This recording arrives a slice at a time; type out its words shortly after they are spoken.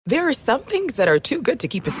There are some things that are too good to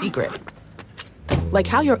keep a secret. Like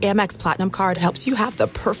how your Amex Platinum card helps you have the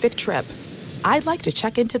perfect trip. I'd like to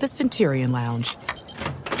check into the Centurion Lounge.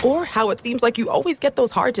 Or how it seems like you always get those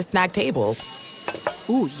hard-to-snag tables.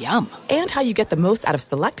 Ooh, yum. And how you get the most out of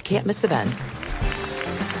select can't-miss events.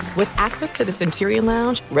 With access to the Centurion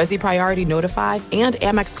Lounge, Resi Priority Notified, and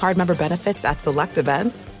Amex card member benefits at select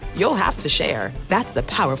events, you'll have to share. That's the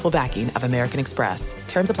powerful backing of American Express.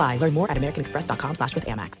 Terms apply. Learn more at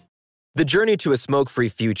americanexpress.com/withAmex. The journey to a smoke-free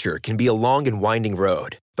future can be a long and winding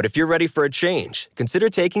road. But if you're ready for a change, consider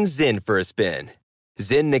taking Zyn for a spin.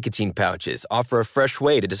 Zyn nicotine pouches offer a fresh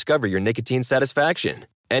way to discover your nicotine satisfaction.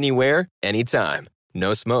 Anywhere, anytime.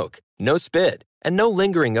 No smoke, no spit, and no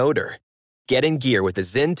lingering odor. Get in gear with the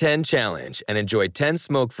Zyn 10 Challenge and enjoy 10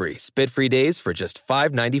 smoke-free, spit-free days for just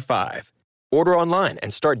 $5.95. Order online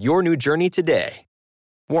and start your new journey today.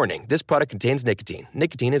 Warning, this product contains nicotine.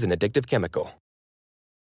 Nicotine is an addictive chemical.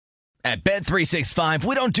 At Bet365,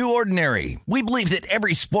 we don't do ordinary. We believe that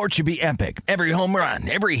every sport should be epic. Every home run,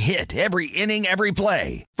 every hit, every inning, every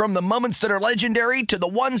play. From the moments that are legendary to the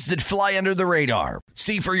ones that fly under the radar.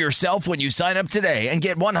 See for yourself when you sign up today and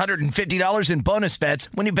get $150 in bonus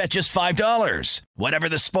bets when you bet just $5. Whatever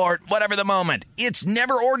the sport, whatever the moment, it's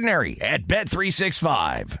never ordinary at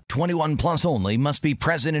Bet365. 21 plus only. Must be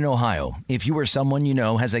present in Ohio. If you or someone you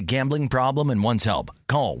know has a gambling problem and wants help,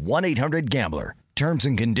 call 1-800-GAMBLER. Terms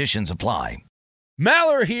and conditions apply.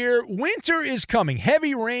 Maller here. Winter is coming.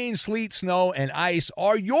 Heavy rain, sleet, snow, and ice.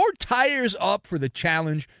 Are your tires up for the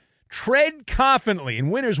challenge? Tread confidently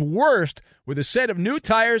in winter's worst with a set of new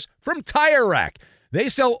tires from Tire Rack. They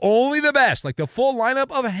sell only the best, like the full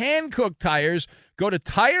lineup of hand-cooked tires. Go to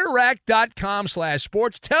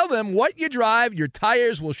TireRack.com/sports. Tell them what you drive. Your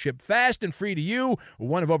tires will ship fast and free to you.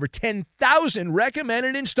 One of over 10,000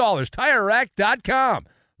 recommended installers. TireRack.com.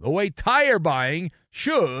 The way tire buying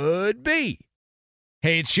should be.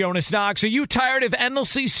 Hey, it's Jonas Knox. Are you tired of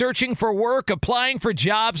endlessly searching for work, applying for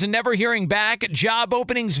jobs, and never hearing back? Job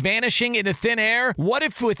openings vanishing into thin air? What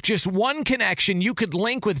if with just one connection, you could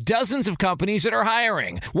link with dozens of companies that are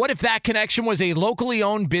hiring? What if that connection was a locally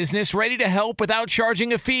owned business ready to help without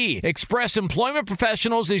charging a fee? Express Employment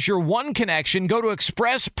Professionals is your one connection. Go to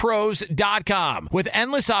expresspros.com. With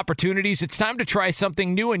endless opportunities, it's time to try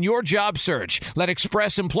something new in your job search. Let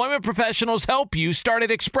Express Employment Professionals help you. Start at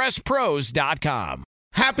expresspros.com.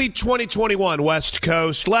 Happy 2021, West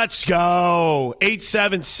Coast. Let's go.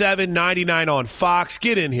 877-99 on Fox.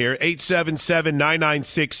 Get in here.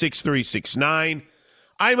 877-996-6369.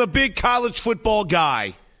 I'm a big college football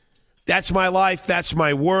guy. That's my life. That's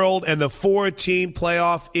my world. And the 4-team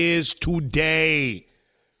playoff is today.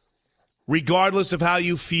 Regardless of how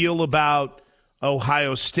you feel about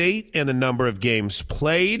Ohio State and the number of games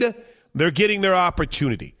played, they're getting their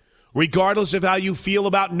opportunity. Regardless of how you feel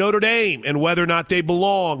about Notre Dame and whether or not they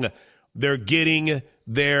belong, they're getting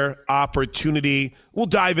their opportunity. We'll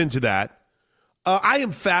dive into that. I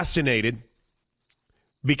am fascinated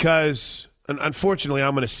because, unfortunately,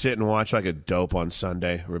 I'm going to sit and watch like a dope on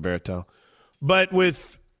Sunday, Roberto. But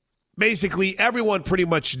with basically everyone pretty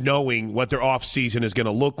much knowing what their offseason is going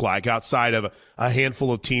to look like outside of a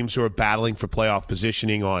handful of teams who are battling for playoff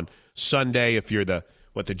positioning on Sunday, if you're the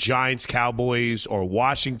Giants, Cowboys, or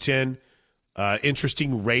Washington.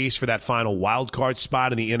 Interesting race for that final wild card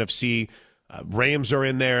spot in the NFC. Rams are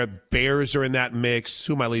in there. Bears are in that mix.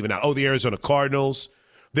 Who am I leaving out? Oh, the Arizona Cardinals.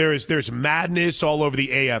 There's madness all over the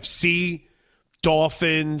AFC.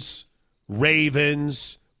 Dolphins,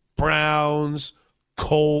 Ravens, Browns,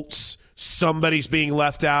 Colts. Somebody's being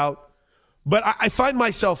left out. But I find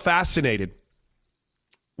myself fascinated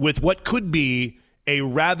with what could be a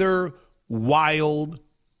rather wild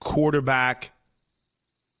quarterback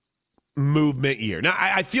movement year. Now,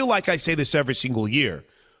 I feel like I say this every single year,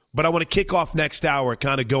 but I want to kick off next hour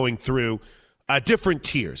kind of going through different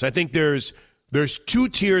tiers. I think there's 2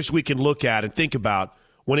 tiers we can look at and think about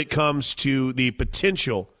when it comes to the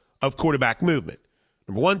potential of quarterback movement.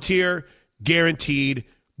 Number 1 tier, guaranteed,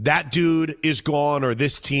 that dude is gone or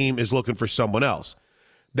this team is looking for someone else.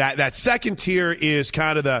 That second tier is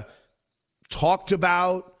kind of the talked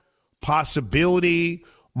about, possibility,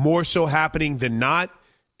 more so happening than not.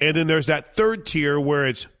 And then there's that third tier where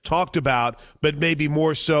it's talked about, but maybe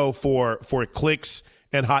more so for clicks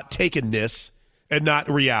and hot takenness and not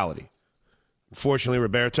reality. Unfortunately,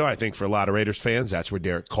 Roberto, I think for a lot of Raiders fans, that's where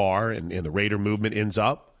Derek Carr and the Raider movement ends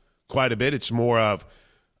up quite a bit. It's more of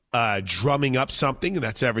drumming up something, and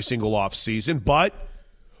that's every single offseason. But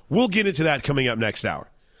we'll get into that coming up next hour.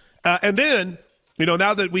 And then,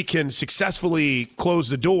 now that we can successfully close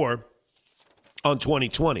the door on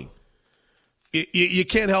 2020, you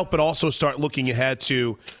can't help but also start looking ahead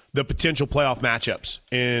to the potential playoff matchups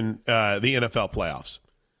in the NFL playoffs.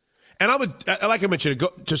 And like I mentioned,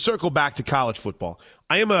 to circle back to college football,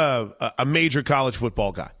 I am a major college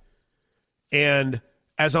football guy. And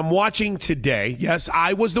as I'm watching today, yes,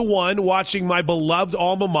 I was the one watching my beloved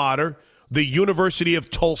alma mater, the University of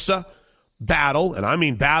Tulsa, battle, and I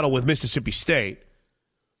mean battle with Mississippi State.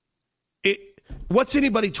 What's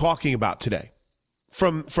anybody talking about today?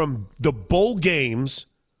 From the bowl games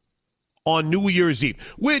on New Year's Eve,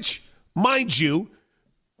 which, mind you,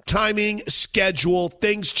 timing, schedule,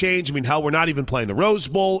 things change. I mean, hell, we're not even playing the Rose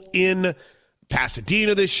Bowl in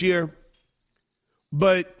Pasadena this year.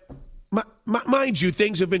 But mind you,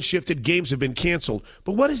 things have been shifted, games have been canceled.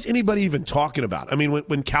 But what is anybody even talking about? I mean,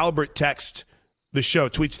 when Calbert texts the show,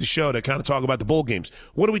 tweets the show to kind of talk about the bowl games,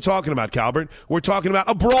 what are we talking about, Calbert? We're talking about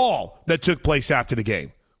a brawl that took place after the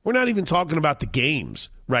game. We're not even talking about the games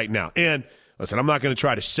right now. And listen, I'm not going to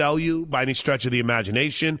try to sell you by any stretch of the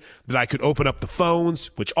imagination that I could open up the phones,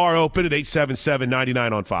 which are open at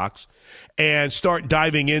 877-99 on Fox, and start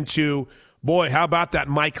diving into, boy, how about that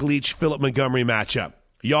Mike Leach-Philip Montgomery matchup?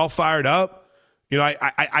 Y'all fired up? You know,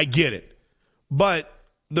 I get it. But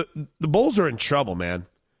the Bulls are in trouble, man.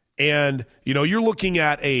 And, you know, you're looking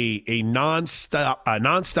at a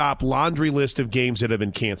nonstop laundry list of games that have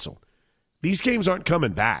been canceled. These games aren't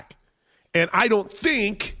coming back. And I don't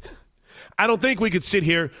think we could sit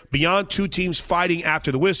here beyond two teams fighting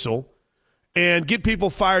after the whistle and get people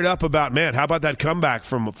fired up about, man, how about that comeback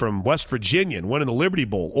from West Virginia and winning the Liberty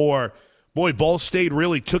Bowl? Or, boy, Ball State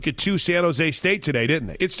really took it to San Jose State today, didn't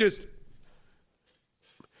they? It's just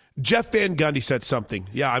Jeff Van Gundy said something.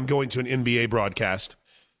 Yeah, I'm going to an NBA broadcast.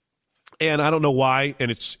 And I don't know why, and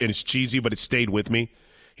it's cheesy, but it stayed with me.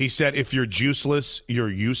 He said, if you're juiceless, you're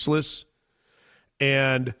useless.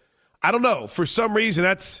 And I don't know. For some reason,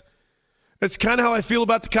 that's kind of how I feel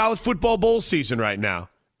about the college football bowl season right now.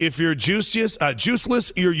 If you're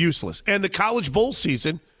juiceless, you're useless. And the college bowl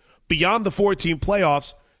season, beyond the 4-team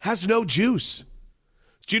playoffs, has no juice.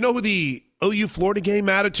 Do you know who the OU Florida game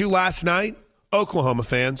mattered to last night? Oklahoma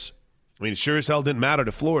fans. I mean, it sure as hell didn't matter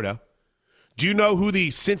to Florida. Do you know who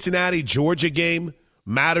the Cincinnati-Georgia game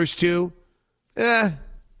matters to?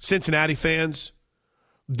 Cincinnati fans.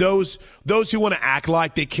 Those who want to act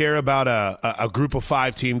like they care about a group of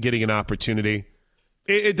 5 team getting an opportunity.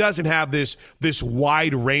 It doesn't have this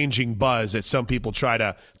wide-ranging buzz that some people try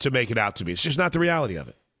to make it out to be. It's just not the reality of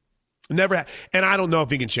it. Never and I don't know if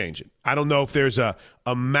he can change it. I don't know if there's a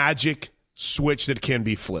magic switch that can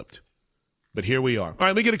be flipped. But here we are. All right,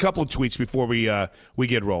 let me get a couple of tweets before we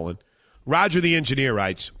get rolling. Roger the engineer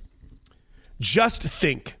writes, just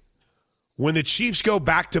think, when the Chiefs go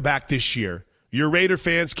back-to-back this year, your Raider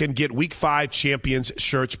fans can get Week 5 champions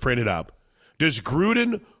shirts printed up. Does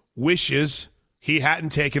Gruden wishes he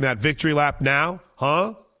hadn't taken that victory lap now?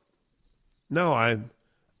 Huh? No,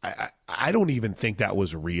 I don't even think that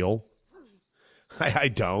was real. I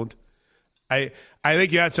don't. I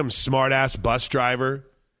think you had some smart-ass bus driver,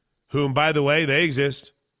 whom, by the way, they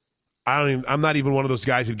exist. I'm not even one of those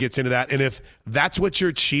guys who gets into that. And if that's what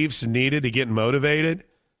your Chiefs needed to get motivated,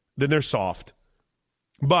 then they're soft.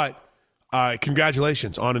 But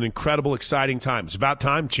congratulations on an incredible, exciting time. It's about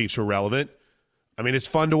time Chiefs were relevant. I mean, it's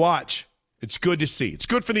fun to watch. It's good to see. It's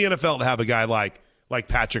good for the NFL to have a guy like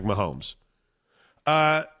Patrick Mahomes.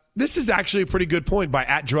 This is actually a pretty good point by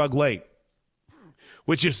 @DrugLate,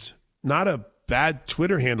 which is not a bad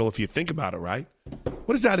Twitter handle if you think about it, right?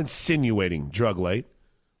 What is that insinuating, DrugLate?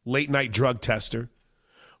 Late-night drug tester.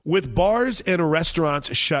 With bars and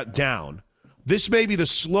restaurants shut down, this may be the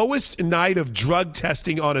slowest night of drug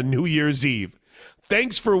testing on a New Year's Eve.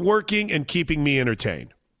 Thanks for working and keeping me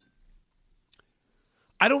entertained.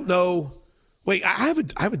 I don't know. Wait, I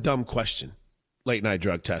have a dumb question, late-night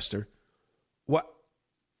drug tester. What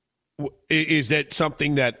is that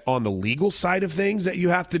something that on the legal side of things that you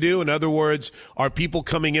have to do? In other words, are people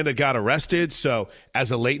coming in that got arrested? So as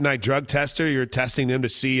a late-night drug tester, you're testing them to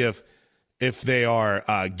see if they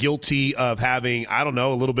are guilty of having, I don't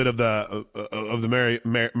know, a little bit of the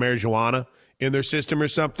marijuana in their system or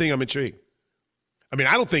something. I'm intrigued. I mean,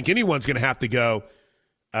 I don't think anyone's going to have to go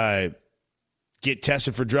get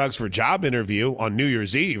tested for drugs for a job interview on New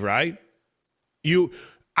Year's Eve, right?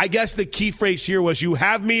 I guess the key phrase here was, you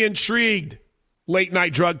have me intrigued,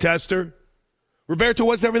 late-night drug tester. Roberto,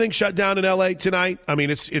 was everything shut down in L.A. tonight? I mean,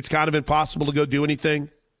 it's kind of impossible to go do anything.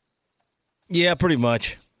 Yeah, pretty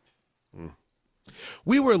much.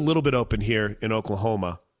 We were a little bit open here in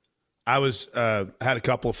Oklahoma. I had a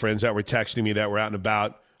couple of friends that were texting me that were out and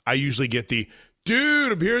about. I usually get the,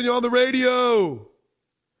 dude, I'm hearing you on the radio.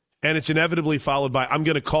 And it's inevitably followed by, I'm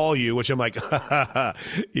going to call you, which I'm like,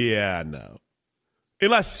 yeah, no.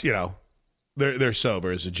 Unless, they're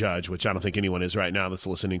sober as a judge, which I don't think anyone is right now that's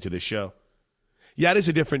listening to this show. Yeah, it is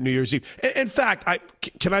a different New Year's Eve. In fact,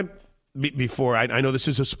 before I know this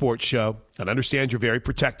is a sports show, and I understand you're very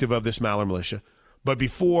protective of this Maller Militia, but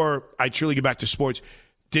before I truly get back to sports,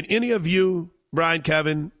 did any of you, Brian,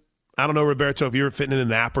 Kevin, I don't know, Roberto, if you were fitting in a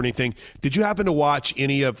nap or anything, did you happen to watch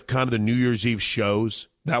any of kind of the New Year's Eve shows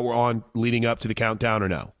that were on leading up to the countdown or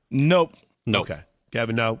no? Nope. Okay.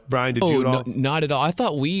 Kevin, no. Brian, did you at all? Not at all. I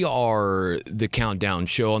thought we are the countdown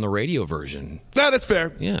show on the radio version. No, that's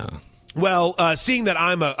fair. Yeah. Well, seeing that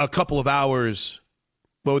I'm a couple of hours,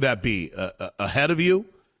 what would that be, ahead of you?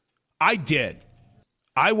 I did.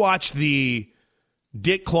 I watched the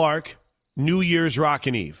Dick Clark New Year's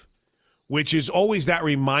Rockin' Eve, which is always that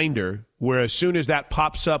reminder where as soon as that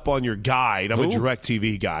pops up on your guide, I'm a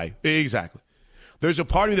DirecTV guy. Exactly. There's a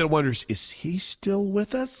part of me that wonders, is he still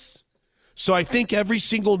with us? So I think every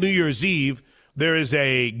single New Year's Eve, there is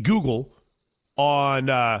a Google on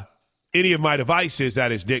any of my devices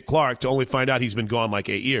that is Dick Clark to only find out he's been gone like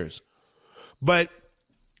 8 years. But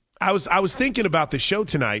I was thinking about the show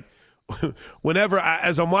tonight. Whenever,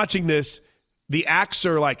 as I'm watching this, the acts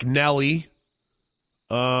are like Nelly.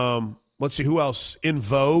 Let's see, who else? In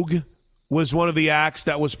Vogue was one of the acts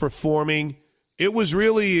that was performing. It was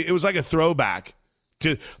like a throwback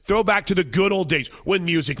to the good old days when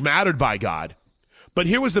music mattered, by God. But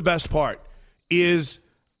here was the best part is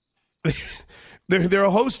they're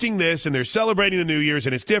hosting this and they're celebrating the New Year's,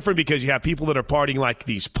 and it's different because you have people that are partying like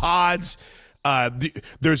these pods.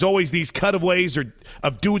 There's always these cutaways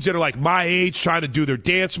of dudes that are like my age trying to do their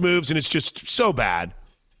dance moves, and it's just so bad.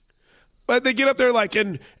 But they get up there like,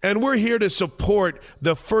 and we're here to support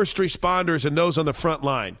the first responders and those on the front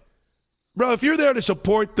line. Bro, if you're there to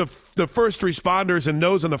support the first responders and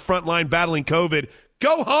those on the front line battling COVID,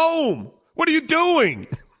 go home. What are you doing?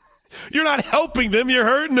 You're not helping them. You're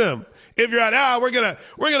hurting them. If you're like, we're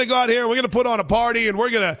gonna go out here and we're gonna put on a party and we're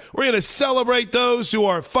gonna celebrate those who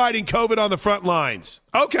are fighting COVID on the front lines.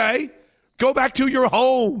 Okay, go back to your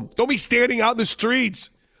home. Don't be standing out in the streets.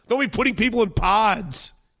 Don't be putting people in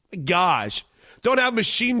pods. Gosh, don't have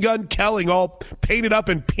Machine Gun Kelly all painted up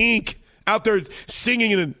in pink out there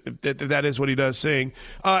singing, and that is what he does sing,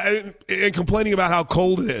 and complaining about how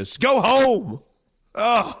cold it is. Go home.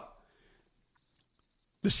 Ugh.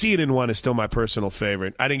 The CNN one is still my personal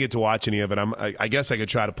favorite. I didn't get to watch any of it. I guess I could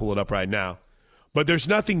try to pull it up right now. But there's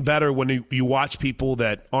nothing better when you watch people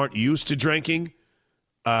that aren't used to drinking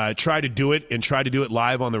try to do it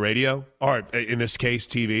live on the radio, or in this case,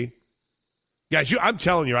 TV. Guys, I'm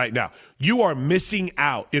telling you right now, you are missing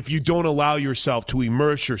out if you don't allow yourself to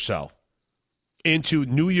immerse yourself into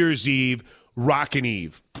New Year's Eve, Rockin'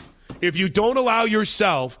 Eve. If you don't allow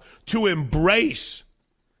yourself to embrace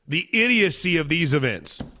the idiocy of these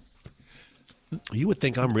events, you would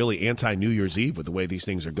think I'm really anti-New Year's Eve with the way these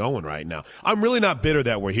things are going right now. I'm really not bitter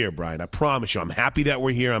that we're here, Brian. I promise you. I'm happy that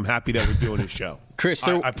we're here. I'm happy that we're doing this show. Chris,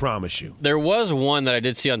 I promise you. There was one that I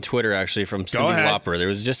did see on Twitter, actually, from Cyndi Lauper. There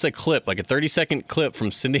was just a clip, like a 30-second clip from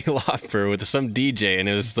Cyndi Lauper with some DJ, and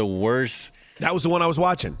it was the worst. That was the one I was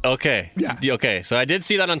watching. Okay. Yeah. Okay, so I did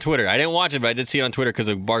see that on Twitter. I didn't watch it, but I did see it on Twitter because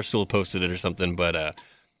a Barstool posted it or something, but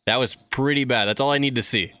that was pretty bad. That's all I need to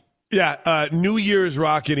see. Yeah, New Year's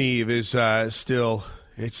Rockin' Eve is still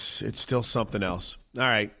something else. All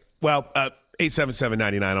right. Well,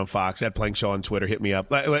 877-99 on Fox, at Plank Show on Twitter. Hit me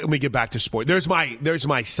up. Let me get back to sport. There's my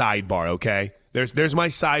sidebar, okay? There's my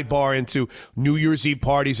sidebar into New Year's Eve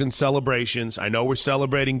parties and celebrations. I know we're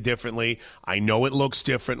celebrating differently. I know it looks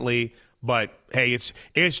differently, but hey, it's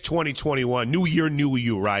 2021. New year, new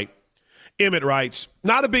you, right? Emmett writes,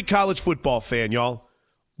 not a big college football fan, y'all,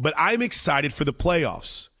 but I'm excited for the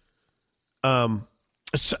playoffs. And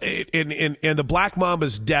the Black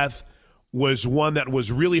Mamba's death was one that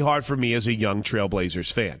was really hard for me as a young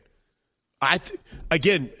Trailblazers fan.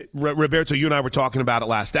 Again, Roberto, you and I were talking about it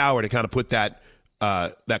last hour to kind of put that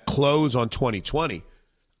close on 2020.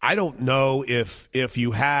 I don't know if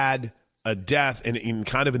you had a death in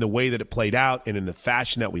kind of in the way that it played out and in the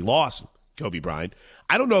fashion that we lost Kobe Bryant.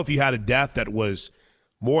 I don't know if you had a death that was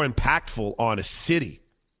more impactful on a city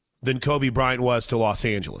than Kobe Bryant was to Los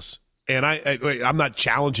Angeles. And I'm not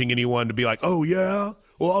challenging anyone to be like, oh, yeah,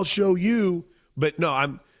 well, I'll show you. But no,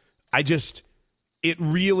 I'm a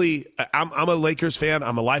Lakers fan.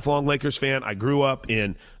 I'm a lifelong Lakers fan. I grew up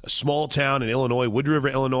in a small town in Illinois, Wood River,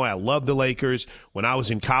 Illinois. I love the Lakers. When I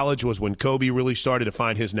was in college was when Kobe really started to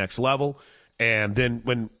find his next level. And then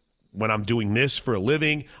when I'm doing this for a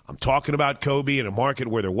living, I'm talking about Kobe in a market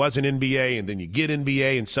where there was an NBA, and then you get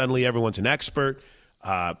NBA and suddenly everyone's an expert.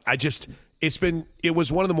 It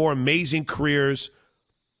was one of the more amazing careers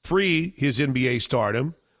pre his NBA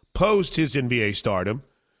stardom, post his NBA stardom,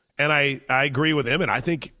 and I agree with him. And I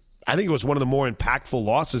think it was one of the more impactful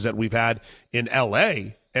losses that we've had in LA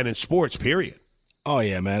and in sports. Period. Oh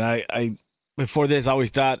yeah, man. I before this, I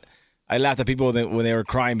always thought I laughed at people when they were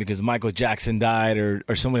crying because Michael Jackson died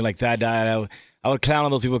or something like that died. I would clown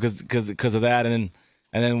on those people because of that, and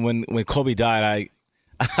then when Kobe died,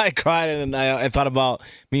 I cried and I thought about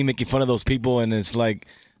me making fun of those people, and it's like,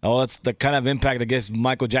 oh, that's the kind of impact I guess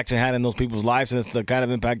Michael Jackson had in those people's lives, and it's the kind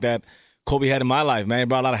of impact that Kobe had in my life. Man, it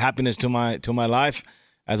brought a lot of happiness to my life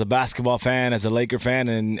as a basketball fan, as a Laker fan,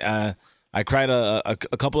 and I cried a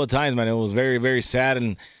couple of times, man. It was very, very sad,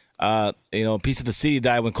 and a piece of the city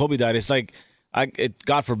died when Kobe died. It's like,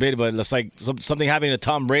 God forbid, but it's like something happening to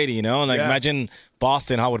Tom Brady, Imagine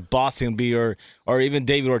Boston. How would Boston be, or even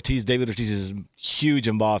David Ortiz? David Ortiz is huge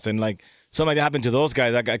in Boston. Like something like that happened to those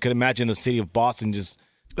guys. I could imagine the city of Boston just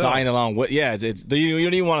dying along with. Yeah, you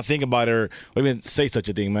don't even want to think about it or even say such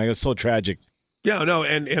a thing, man. It's so tragic. Yeah, no,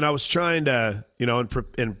 and I was trying to, in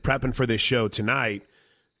prepping for this show tonight,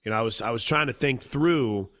 I was trying to think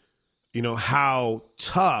through, how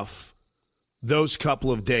tough those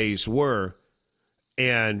couple of days were.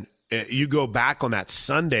 And you go back on that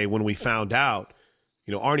Sunday when we found out,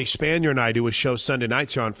 Arnie Spanier and I do a show Sunday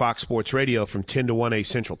nights here on Fox Sports Radio from 10 to 1 a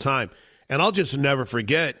Central Time. And I'll just never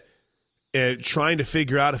forget trying to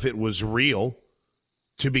figure out if it was real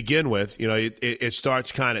to begin with. It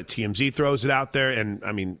starts kind of TMZ throws it out there. And,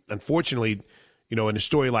 I mean, unfortunately, in a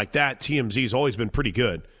story like that, TMZ's always been pretty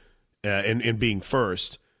good in being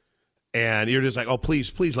first. And you're just like, oh,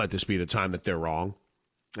 please let this be the time that they're wrong.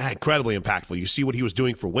 Incredibly impactful. You see what he was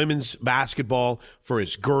doing for women's basketball, for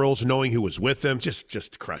his girls, knowing who was with them,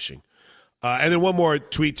 just crushing. And then one more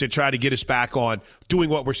tweet to try to get us back on doing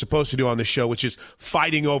what we're supposed to do on the show, which is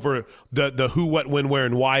fighting over the who, what, when, where,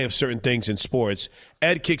 and why of certain things in sports.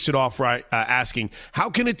 Ed kicks it off right, asking, how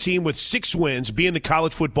can a team with 6 wins be in the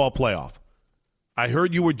college football playoff? I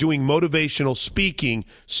heard you were doing motivational speaking.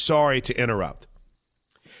 Sorry to interrupt.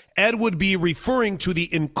 Ed would be referring to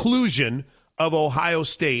the inclusion of Ohio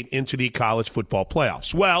State into the college football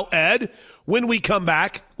playoffs. Well, Ed, when we come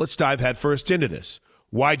back, let's dive headfirst into this.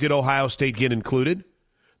 Why did Ohio State get included?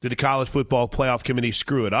 Did the college football playoff committee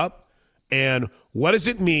screw it up? And what does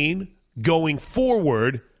it mean going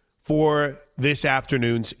forward for this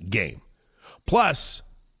afternoon's game? Plus,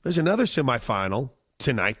 there's another semifinal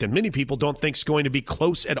tonight that many people don't think is going to be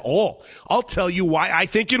close at all. I'll tell you why I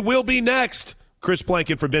think it will be next. Chris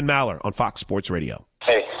Blanken for Ben Maller on Fox Sports Radio.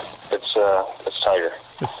 Hey, it's Tiger.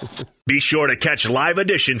 Be sure to catch live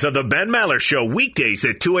editions of the Ben Maller Show weekdays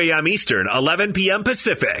at 2 a.m. Eastern, 11 p.m.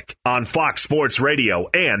 Pacific on Fox Sports Radio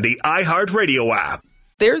and the iHeartRadio app.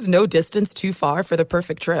 There's no distance too far for the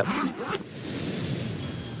perfect trip.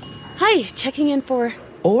 Hi, checking in for...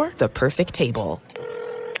 Or the perfect table.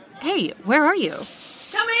 Hey, where are you?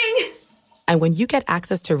 Coming! And when you get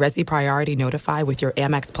access to Resi Priority Notify with your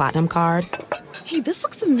Amex Platinum card... Hey, this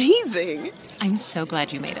looks amazing. I'm so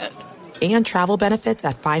glad you made it. And travel benefits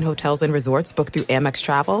at fine hotels and resorts booked through Amex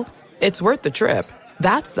Travel, it's worth the trip.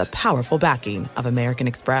 That's the powerful backing of American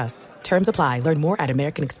Express. Terms apply. Learn more at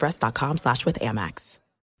americanexpress.com/withAmex.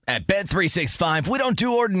 At Bet365, we don't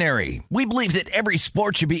do ordinary. We believe that every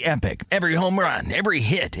sport should be epic. Every home run, every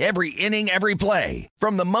hit, every inning, every play.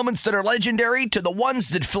 From the moments that are legendary to the ones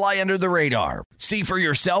that fly under the radar. See for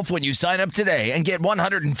yourself when you sign up today and get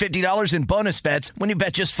 $150 in bonus bets when you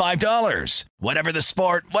bet just $5. Whatever the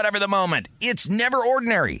sport, whatever the moment, it's never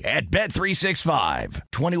ordinary at Bet365.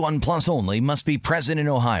 21 plus only. Must be present in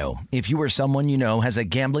Ohio. If you or someone you know has a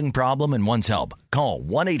gambling problem and wants help, call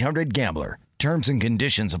 1-800-GAMBLER. Terms and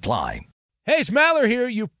conditions apply. Hey, it's Maller here.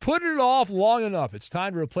 You've put it off long enough. It's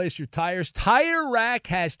time to replace your tires. Tire Rack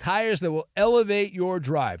has tires that will elevate your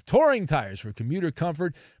drive. Touring tires for commuter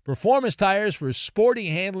comfort, performance tires for sporty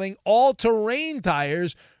handling, all-terrain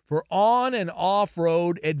tires for on- and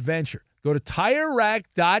off-road adventure. Go to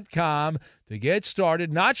TireRack.com to get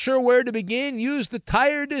started. Not sure where to begin? Use the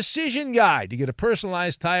Tire Decision Guide to get a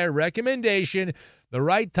personalized tire recommendation. The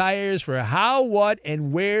right tires for how, what,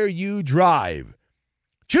 and where you drive.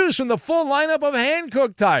 Choose from the full lineup of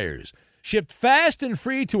hand-cooked tires. Shipped fast and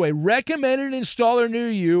free to a recommended installer near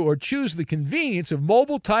you, or choose the convenience of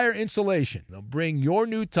mobile tire installation. They'll bring your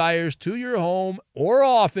new tires to your home or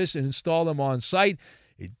office and install them on site.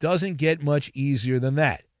 It doesn't get much easier than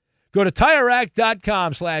that. Go to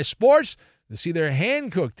TireRack.com/sports to see their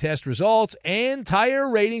hand-cooked test results and tire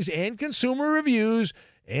ratings and consumer reviews.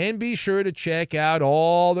 And be sure to check out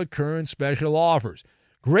all the current special offers.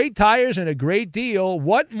 Great tires and a great deal.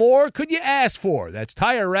 What more could you ask for? That's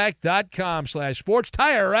TireRack.com/sports.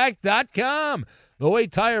 TireRack.com, the way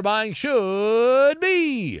tire buying should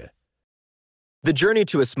be. The journey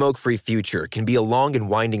to a smoke-free future can be a long and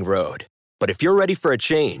winding road. But if you're ready for a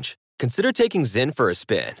change, consider taking Zyn for a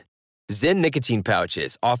spin. Zyn nicotine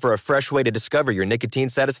pouches offer a fresh way to discover your nicotine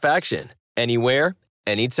satisfaction. Anywhere,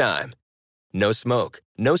 anytime. No smoke,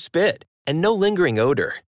 no spit, and no lingering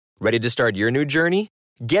odor. Ready to start your new journey?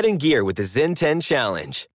 Get in gear with the Zyn 10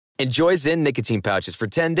 Challenge. Enjoy Zyn nicotine pouches for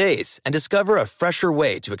 10 days and discover a fresher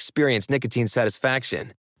way to experience nicotine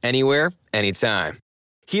satisfaction. Anywhere, anytime.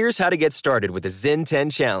 Here's how to get started with the Zyn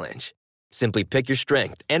 10 Challenge. Simply pick your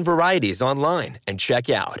strength and varieties online and check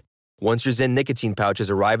out. Once your Zyn nicotine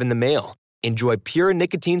pouches arrive in the mail, enjoy pure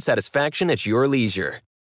nicotine satisfaction at your leisure.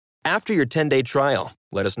 After your 10-day trial,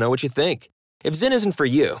 let us know what you think. If Zyn isn't for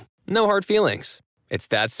you, no hard feelings. It's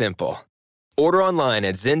that simple. Order online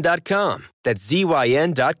at Zyn.com, that's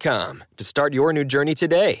ZYN.com, to start your new journey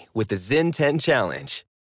today with the Zyn 10 Challenge.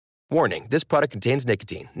 Warning, this product contains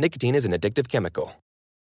nicotine. Nicotine is an addictive chemical.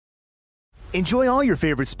 Enjoy all your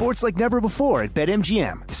favorite sports like never before at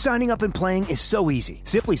BetMGM. Signing up and playing is so easy.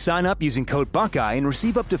 Simply sign up using code Buckeye and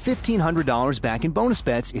receive up to $1,500 back in bonus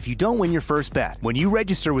bets if you don't win your first bet. When you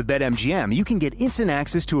register with BetMGM, you can get instant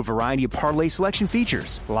access to a variety of parlay selection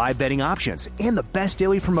features, live betting options, and the best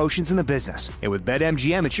daily promotions in the business. And with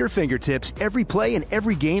BetMGM at your fingertips, every play and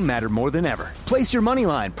every game matter more than ever. Place your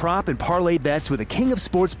moneyline, prop, and parlay bets with the king of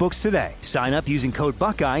sportsbooks today. Sign up using code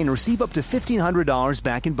Buckeye and receive up to $1,500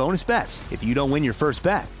 back in bonus bets if you don't win your first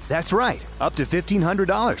bet. That's right, up to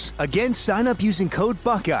 $1,500. Again, sign up using code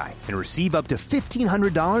Buckeye and receive up to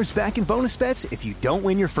 $1,500 back in bonus bets if you don't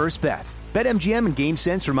win your first bet. BetMGM and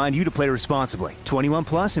GameSense remind you to play responsibly. 21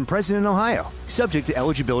 plus and present in Ohio. Subject to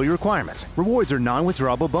eligibility requirements. Rewards are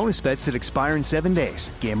non-withdrawable bonus bets that expire in 7 days.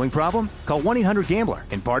 Gambling problem? Call 1-800-GAMBLER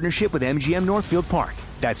in partnership with MGM Northfield Park.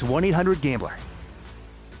 That's 1-800-GAMBLER.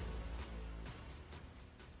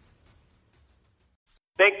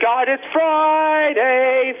 Thank God it's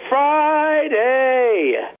Friday.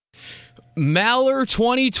 Maller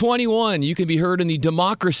 2021. You can be heard in the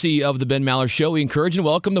democracy of the Ben Maller Show. We encourage and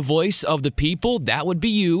welcome the voice of the people. That would be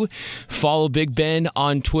you. Follow Big Ben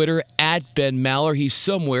on Twitter at Ben Maller. He's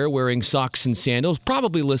somewhere wearing socks and sandals,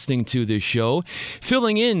 probably listening to this show.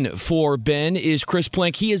 Filling in for Ben is Chris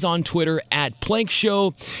Plank. He is on Twitter at Plank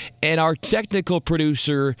Show. And our technical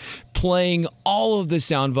producer playing all of the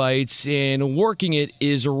sound bites and working it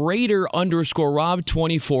is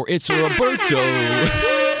Raider_Rob24. It's Roberto.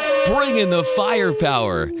 Bringing the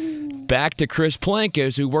firepower back to Chris Plank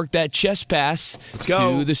as we work that chest pass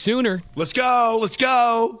to the Sooner. Let's go.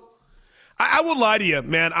 I won't lie to you,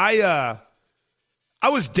 man. I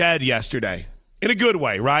was dead yesterday in a good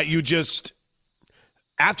way, right?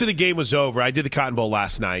 After the game was over, I did the Cotton Bowl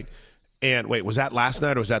last night. And wait, was that last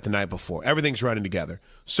night or was that the night before? Everything's running together.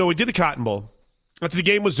 So we did the Cotton Bowl. After the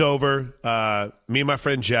game was over, me and my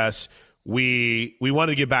friend Jess, we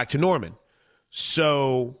wanted to get back to Norman.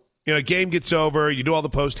 So, game gets over, you do all the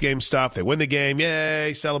post-game stuff. They win the game,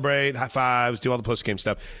 yay, celebrate, high fives, do all the post-game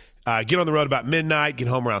stuff. Get on the road about midnight, get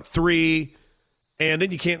home around 3, and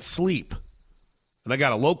then you can't sleep. And I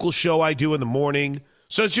got a local show I do in the morning.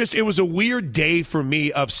 So it was a weird day for me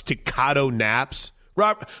of staccato naps.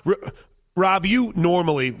 Rob, you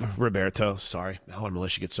normally, Roberto, sorry, how did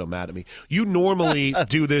Militia get so mad at me? You normally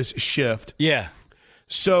do this shift. Yeah.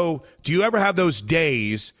 So do you ever have those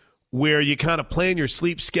days where you kind of plan your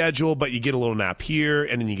sleep schedule, but you get a little nap here,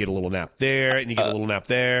 and then you get a little nap there, and you get a little nap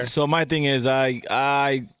there? So my thing is I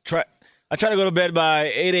try to go to bed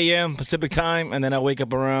by 8 a.m. Pacific time, and then I wake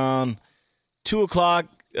up around 2 o'clock,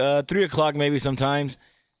 3 o'clock maybe sometimes.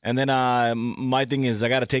 And then my thing is I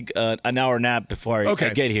got to take an hour nap before I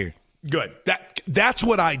get here. Good. That's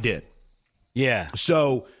what I did. Yeah.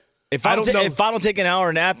 So if I don't take an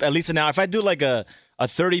hour nap, at least an hour, if I do like a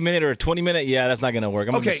 30-minute or a 20-minute, yeah, that's not going to work.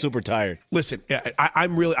 I'm going to be super tired. Listen,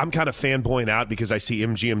 I'm kind of fanboying out because I see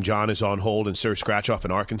MGM John is on hold and Sir Scratch-Off in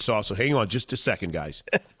Arkansas. So hang on just a second, guys.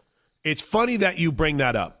 It's funny that you bring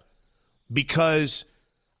that up because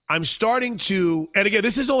I'm starting to – and again,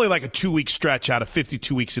 this is only like a 2-week stretch out of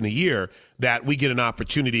 52 weeks in a year that we get an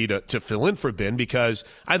opportunity to fill in for Ben because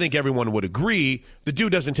I think everyone would agree the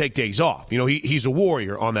dude doesn't take days off. He's a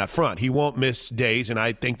warrior on that front. He won't miss days, and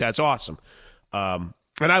I think that's awesome. And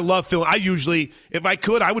I love filling. I usually, if I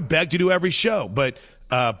could, I would beg to do every show. But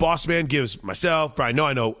Boss Man gives myself, Brian,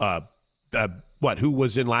 I know, who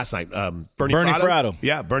was in last night? Bernie Fratto.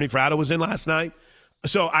 Yeah, Bernie Fratto was in last night.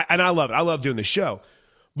 So, I love it. I love doing the show.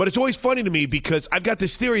 But it's always funny to me because I've got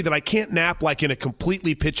this theory that I can't nap like in a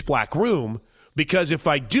completely pitch black room Because if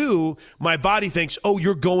I do, my body thinks, oh,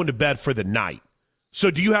 you're going to bed for the night. So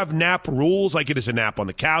do you have nap rules? Like it is a nap on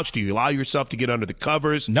the couch? Do you allow yourself to get under the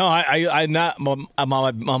covers? No, I'm not. I'm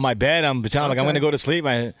on my bed. I'm pretending like I'm going to go to sleep,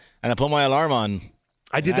 and I put my alarm on.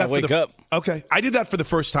 I did that. Wake up. Okay, I did that for the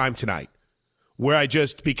first time tonight, where I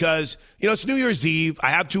just because it's New Year's Eve.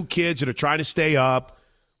 I have 2 kids that are trying to stay up,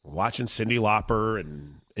 watching Cyndi Lauper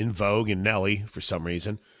and In Vogue and Nelly for some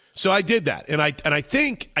reason. So I did that, and I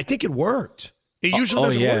think it worked. It usually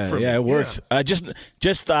doesn't work for me. Yeah, it works. I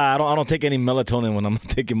don't take any melatonin when I'm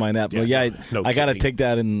taking my nap. But I got to take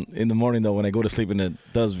that in the morning though when I go to sleep, and it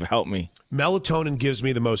does help me. Melatonin gives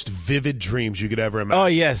me the most vivid dreams you could ever imagine. Oh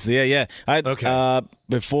yes, yeah.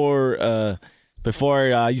 Before I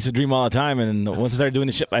used to dream all the time, and once I started doing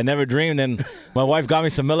the shit, I never dreamed. And my wife got me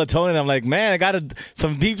some melatonin. I'm like, man, I got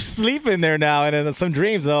some deep sleep in there now, and then some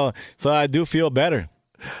dreams. So I do feel better.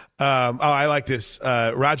 I like this.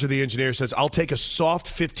 Roger the engineer says, I'll take a soft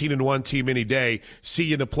 15-1 team any day. See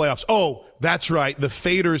you in the playoffs. Oh, that's right. The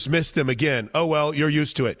Faders missed them again. Oh, well, you're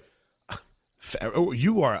used to it.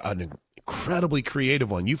 You are an incredibly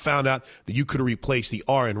creative one. You found out that you could replace the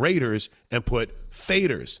R in Raiders and put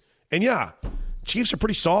Faders. And yeah, Chiefs are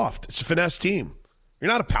pretty soft. It's a finesse team.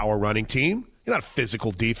 You're not a power running team. You're not a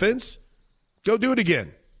physical defense. Go do it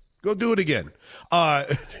again. By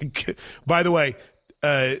the way,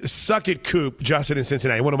 suck it, Coop, Justin in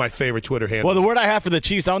Cincinnati, one of my favorite Twitter handles. Well, the word I have for the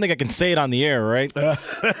Chiefs, I don't think I can say it on the air, right?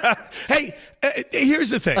 Hey, here's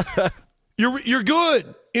the thing. You're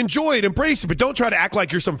good. Enjoy it, embrace it, but don't try to act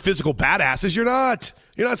like you're some physical badasses. You're not.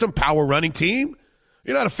 You're not some power running team.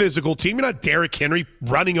 You're not a physical team. You're not Derrick Henry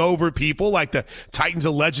running over people like the Titans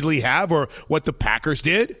allegedly have or what the Packers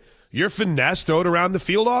did. You're finesse, throw it around the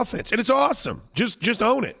field offense, and it's awesome. Just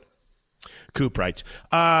own it. Coop writes,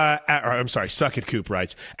 Suck It Coop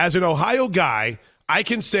writes, as an Ohio guy, I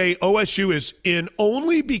can say OSU is in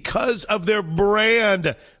only because of their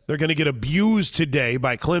brand. They're going to get abused today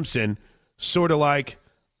by Clemson, sort of like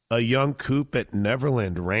a young Coop at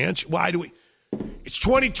Neverland Ranch. Why do we? It's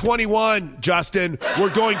 2021, Justin. We're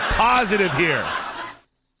going positive here.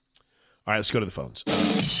 All right, let's go to the phones.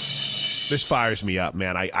 This fires me up,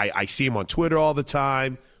 man. I see him on Twitter all the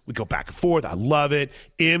time. We go back and forth. I love it.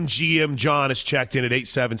 MGM John has checked in at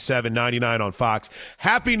 877-99 on Fox.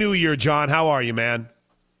 Happy New Year, John. How are you, man?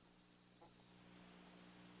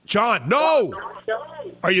 John, no!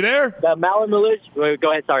 Are you there? The Maller Militia.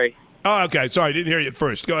 Go ahead, sorry. Oh, okay. Sorry, I didn't hear you at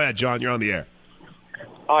first. Go ahead, John. You're on the air.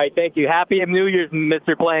 All right, thank you. Happy New Year's,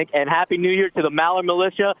 Mr. Plank, and Happy New Year to the Maller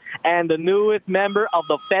Militia and the newest member of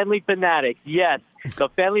the Fenley Fanatics. Yes, the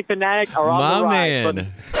Fenley Fanatics are on the rise.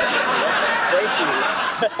 Man. Thank you.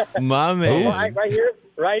 My man. Right here,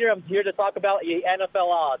 I'm here to talk about the NFL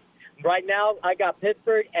odds. Right now, I got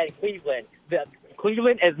Pittsburgh and Cleveland.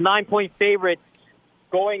 Cleveland is 9-point favorites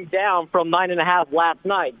going down from 9.5 last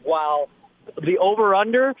night, while the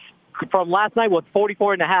over-under from last night was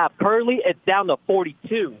 44.5. Currently, it's down to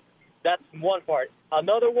 42. That's one part.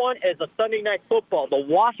 Another one is the Sunday Night Football, the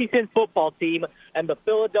Washington football team and the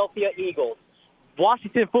Philadelphia Eagles.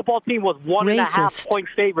 Washington football team was 1.5-point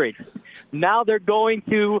favorites. Now they're going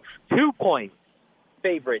to 2-point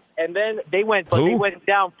favorites. And then they went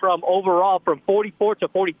down from overall from 44 to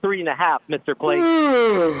 43.5, Mr. Clay.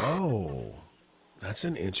 Oh, that's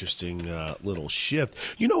an interesting little shift.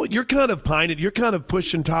 You know what? You're kind of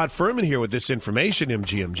pushing Todd Furman here with this information,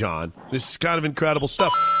 MGM John. This is kind of incredible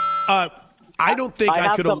stuff. I don't think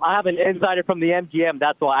I could have. I have an insider from the MGM.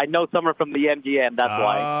 That's why I know someone from the MGM. That's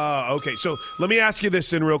why. Okay. So let me ask you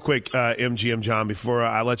this in real quick, MGM John, before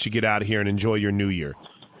I let you get out of here and enjoy your New Year.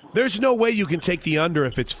 There's no way you can take the under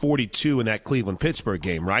if it's 42 in that Cleveland-Pittsburgh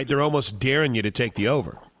game, right? They're almost daring you to take the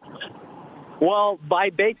over. Well,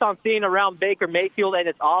 based on seeing around Baker Mayfield and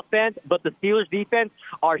its offense, but the Steelers' defense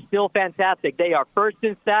are still fantastic. They are first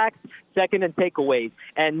in sacks, second in takeaways.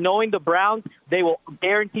 And knowing the Browns, they will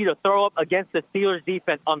guarantee to throw up against the Steelers'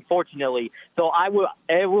 defense, unfortunately. So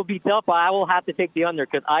it will be tough, but I will have to take the under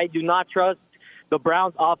because I do not trust the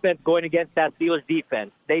Browns' offense going against that Steelers'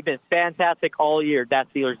 defense. They've been fantastic all year,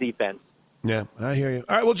 that Steelers' defense. Yeah, I hear you.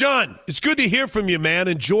 All right, well, John, it's good to hear from you, man.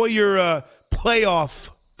 Enjoy your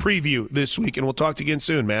playoff preview this week, and we'll talk to you again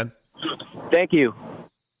soon, man. Thank you.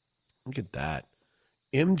 Look at that.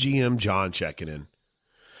 MGM John checking in.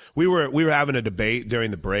 We were having a debate during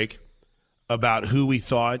the break about who we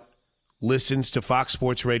thought listens to Fox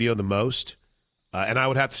Sports Radio the most. And I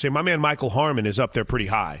would have to say my man Michael Harmon is up there pretty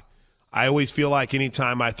high. I always feel like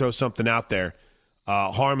anytime I throw something out there,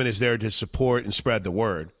 Harmon is there to support and spread the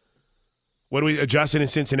word. What do we? Justin in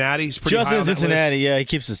Cincinnati? He's pretty Justin high in Cincinnati, yeah, he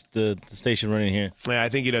keeps the station running here. Yeah, I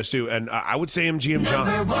think he does too. And I would say MGM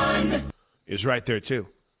John. is right there too.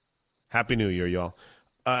 Happy New Year, y'all.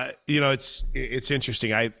 It's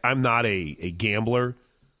interesting. I'm not a gambler.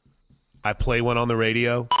 I play one on the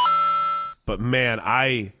radio. But, man,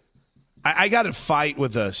 I got to fight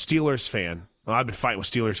with a Steelers fan. Well, I've been fighting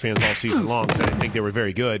with Steelers fans all season long because I didn't think they were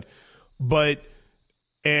very good. But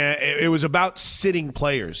it was about sitting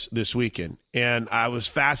players this weekend. And I was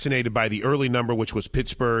fascinated by the early number, which was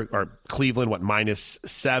Pittsburgh or Cleveland,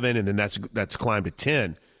 -7, and then that's climbed to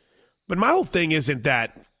 10. But my whole thing isn't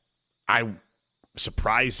that I'm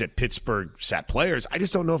surprised that Pittsburgh sat players. I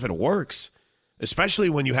just don't know if it works, especially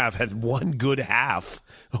when you have had one good half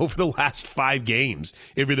over the last 5 games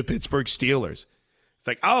if you're the Pittsburgh Steelers. It's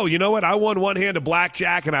like, oh, you know what? I won one hand of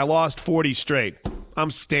blackjack and I lost 40 straight.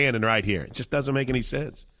 I'm standing right here. It just doesn't make any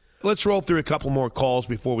sense. Let's roll through a couple more calls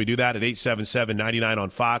before we do that at 877-99 on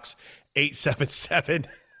Fox,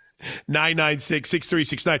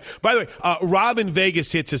 877-996-6369. By the way, Rob in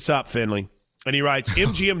Vegas hits us up, Finley. And he writes,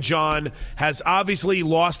 MGM John has obviously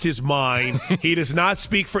lost his mind. He does not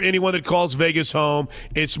speak for anyone that calls Vegas home.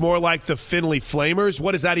 It's more like the Finley Flamers.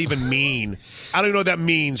 What does that even mean? I don't even know what that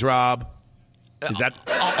means, Rob. Is that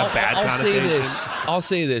a bad connotation? I'll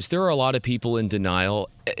say this. There are a lot of people in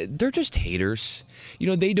denial. They're just haters.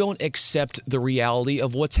 They don't accept the reality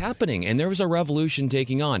of what's happening, and there was a revolution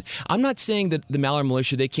taking on. I'm not saying that the Maller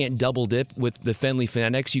Militia, they can't double dip with the Finley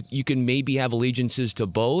Fanatics. You can maybe have allegiances to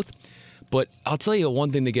both. But I'll tell you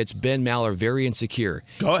one thing that gets Ben Maller very insecure.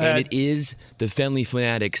 Go ahead. And it is the Fenley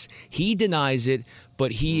Fanatics. He denies it,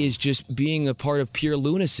 but he is just being a part of pure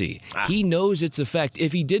lunacy. He knows its effect.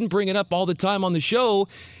 If he didn't bring it up all the time on the show,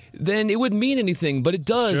 then it wouldn't mean anything, but it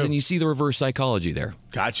does, Sure. And you see the reverse psychology there.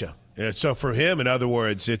 Gotcha. So for him, in other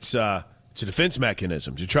words, it's a defense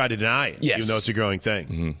mechanism to try to deny it, even though it's a growing thing.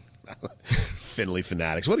 Mm-hmm. Finley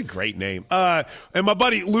Fanatics. What a great name. And my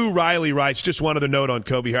buddy Lou Riley writes, just one other note on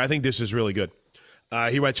Kobe here. I think this is really good.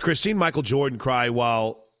 He writes, Christine Michael Jordan cry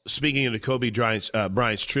while speaking into Kobe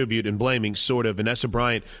Bryant's tribute and blaming sort of Vanessa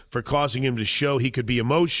Bryant for causing him to show he could be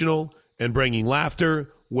emotional and bringing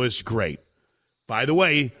laughter was great. By the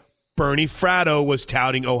way, Bernie Fratto was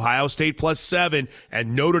touting Ohio State +7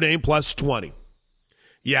 and Notre Dame +20.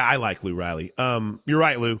 Yeah, I like Lou Riley. You're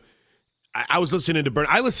right, Lou. I was listening to Bernie.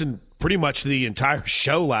 I listened pretty much to the entire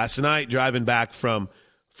show last night driving back from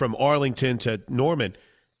Arlington to Norman,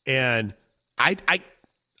 and I'm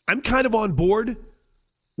kind of on board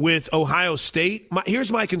with Ohio State. Here's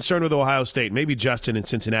my concern with Ohio State. Maybe Justin in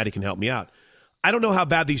Cincinnati can help me out. I don't know how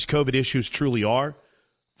bad these COVID issues truly are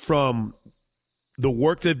from the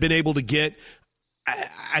work they've been able to get.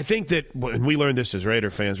 I think that when we learned this as Raider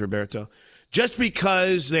fans, Roberto, just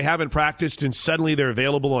because they haven't practiced and suddenly they're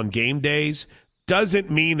available on game days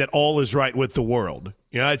doesn't mean that all is right with the world.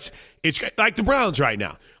 It's like the Browns right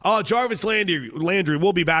now. Oh, Jarvis Landry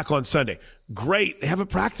will be back on Sunday. Great. They haven't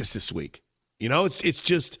practiced this week. It's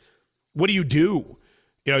just, what do?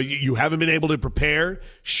 You haven't been able to prepare.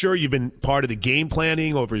 Sure, you've been part of the game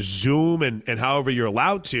planning over Zoom and however you're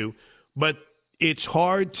allowed to, but it's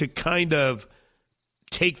hard to kind of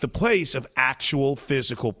take the place of actual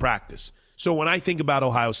physical practice. So when I think about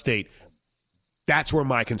Ohio State, that's where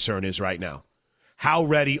my concern is right now. How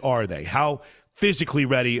ready are they? How physically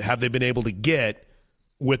ready have they been able to get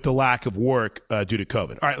with the lack of work due to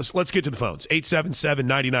COVID? All right, let's get to the phones.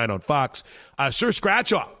 877-99 on Fox. Sir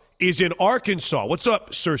Scratchoff is in Arkansas. What's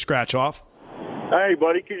up, Sir Scratchoff? Hey,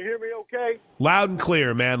 buddy. Can you hear me okay? Loud and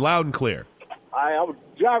clear, man. Loud and clear. I was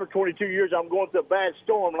a driver 22 years. I'm going through a bad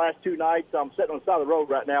storm last 2 nights. I'm sitting on the side of the road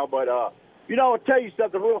right now, but I'll tell you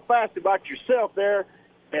something real fast about yourself there.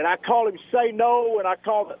 And I call him Say No, and I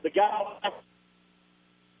call the guy.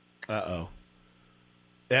 Uh-oh.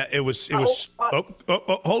 It was.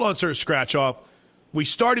 Hold on, sir. Scratch off. We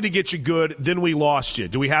started to get you good, then we lost you.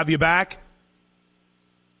 Do we have you back?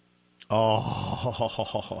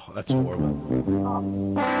 Oh, that's horrible.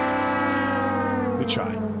 We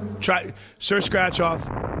try. Sir Scratch Off,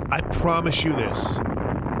 I promise you this.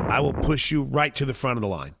 I will push you right to the front of the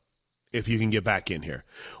line if you can get back in here.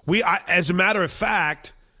 As a matter of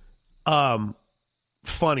fact,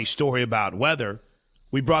 funny story about weather.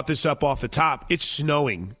 We brought this up off the top. It's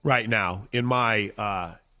snowing right now in my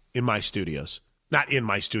studios. Not in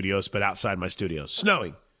my studios, but outside my studios.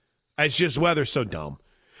 Snowing. It's just weather's so dumb.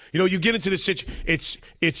 You get into this situation.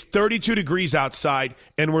 It's 32 degrees outside,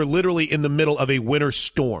 and we're literally in the middle of a winter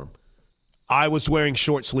storm. I was wearing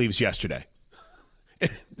short sleeves yesterday.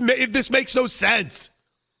 This makes no sense.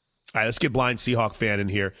 All right, let's get Blind Seahawk fan in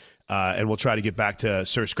here, and we'll try to get back to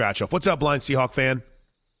Sir Scratchoff. What's up, Blind Seahawk fan?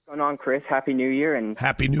 What's going on, Chris? Happy New Year. And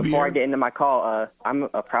Happy New Year. Before I get into my call, I'm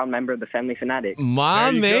a proud member of the Family Fanatic.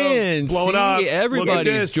 My man. Blowing up.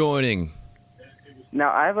 Everybody's joining. Now,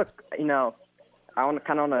 I want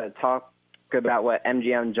to talk about what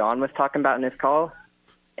MGM John was talking about in his call,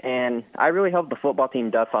 and I really hope the football team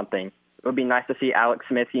does something. It would be nice to see Alex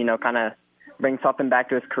Smith, kind of bring something back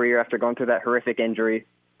to his career after going through that horrific injury.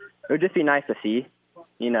 It would just be nice to see.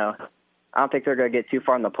 I don't think they're going to get too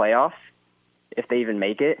far in the playoffs, if they even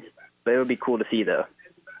make it, but it would be cool to see, though.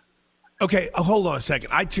 Okay, hold on a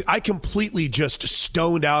second. I completely just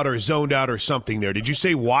stoned out or zoned out or something there. Did you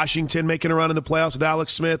say Washington making a run in the playoffs with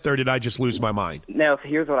Alex Smith, or did I just lose my mind? No,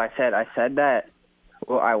 here's what I said. I said that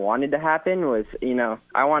what I wanted to happen was,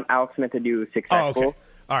 I want Alex Smith to do successful. Oh, okay.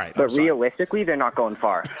 All right. But realistically, they're not going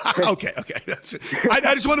far. Okay.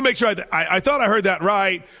 I just want to make sure. I thought I heard that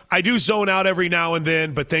right. I do zone out every now and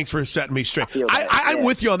then, but thanks for setting me straight. I'm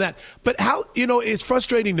with you on that. But how, it's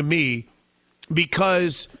frustrating to me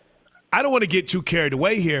because – I don't want to get too carried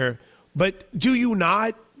away here, but do you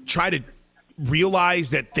not try to realize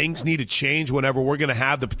that things need to change whenever we're going to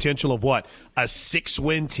have the potential of a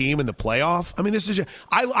 6-win team in the playoff? I mean, this is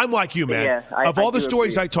I'm like you, man. Yeah, of all the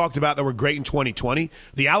stories agree. I talked about that were great in 2020,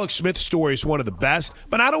 the Alex Smith story is one of the best,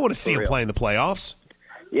 but I don't want to see him play in the playoffs.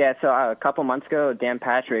 Yeah, so a couple months ago, Dan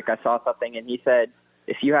Patrick, I saw something, and he said,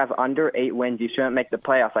 if you have under 8 wins, you shouldn't make the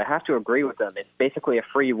playoffs. I have to agree with him. It's basically a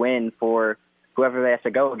free win for whoever they have to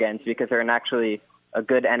go against because they're actually a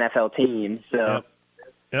good NFL team. So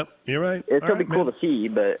Yep, you're right. It's going to be cool to see,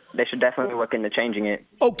 but they should definitely look into changing it.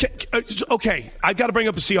 Okay. I've got to bring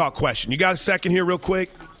up a Seahawks question. You got a second here real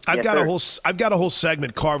quick? I've got a whole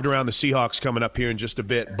segment carved around the Seahawks coming up here in just a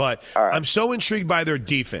bit, but I'm so intrigued by their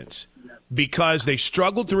defense because they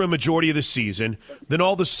struggled through a majority of the season. Then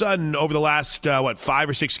all of a sudden, over the last 5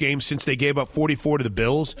 or 6 games since they gave up 44 to the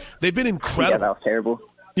Bills, they've been incredible. Yeah, that was terrible.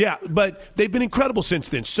 Yeah, but they've been incredible since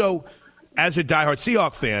then. So, as a diehard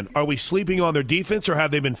Seahawks fan, are we sleeping on their defense or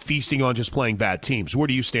have they been feasting on just playing bad teams? Where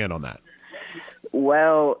do you stand on that?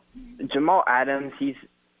 Well, Jamal Adams, he's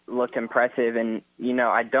looked impressive, and,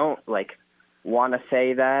 I don't, want to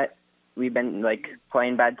say that we've been,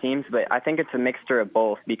 playing bad teams, but I think it's a mixture of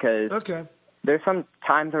both because there's some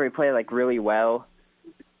times where we play, really well,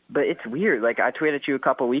 but it's weird. I tweeted you a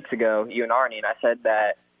couple weeks ago, you and Arnie, and I said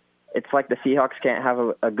that it's like the Seahawks can't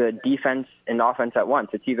have a good defense and offense at once.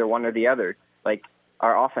 It's either one or the other.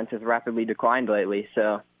 Our offense has rapidly declined lately,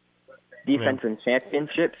 so defense and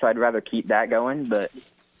championship, so I'd rather keep that going. But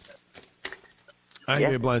I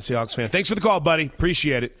hear you, blind Seahawks fan. Thanks for the call, buddy.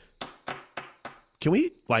 Appreciate it. Can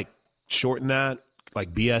we, shorten that,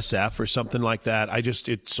 BSF or something like that?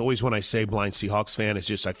 It's always when I say blind Seahawks fan, it's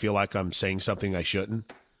just I feel like I'm saying something I shouldn't.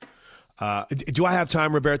 Do I have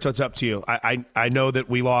time, Roberto? It's up to you. I know that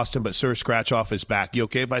we lost him, but Sir Scratchoff is back. You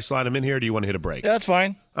okay if I slide him in here, or do you want to hit a break? Yeah, that's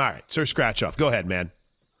fine. All right, Sir Scratchoff, go ahead, man.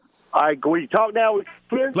 All right, can we talk now?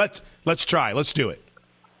 Let's try. Let's do it.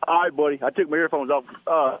 All right, buddy. I took my earphones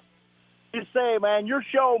off. Just say, man, your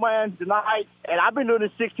show, man, tonight, and I've been doing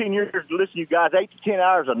this 16 years to listen to you guys 8 to 10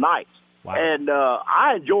 hours a night. Wow. And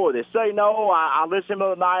I enjoy this. Say no, I listened the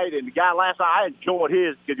other night, and the guy last night, I enjoyed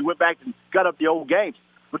his because he went back and got up the old games.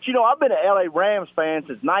 But, I've been an L.A. Rams fan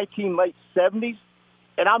since late 70s,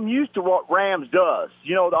 and I'm used to what Rams does.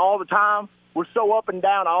 All the time. We're so up and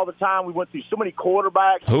down all the time. We went through so many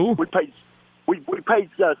quarterbacks. Who? We paid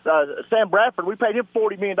Sam Bradford. We paid him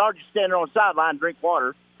 $40 million just stand there on the sideline and drink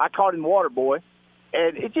water. I called him Water Boy.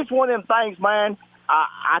 And it's just one of them things, man.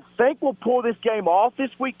 I think we'll pull this game off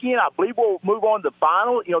this weekend. I believe we'll move on to the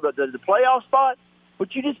final, the playoff spot.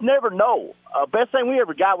 But you just never know. Best thing we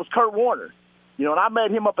ever got was Kurt Warner. And I met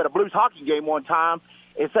him up at a Blues hockey game one time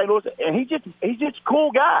in St. Louis, and he's just a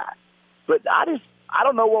cool guy. But I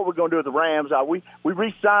don't know what we're going to do with the Rams. We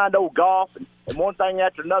re-signed old Goff and one thing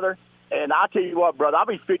after another. And I tell you what, brother, I'll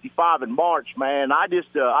be 55 in March, man. I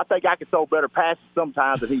think I can throw better passes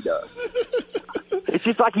sometimes than he does. It's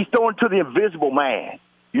just like he's throwing to the invisible man,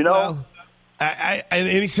 Well, and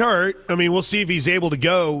he's hurt. I mean, we'll see if he's able to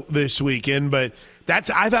go this weekend, but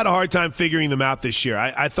I've had a hard time figuring them out this year.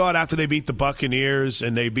 I thought after they beat the Buccaneers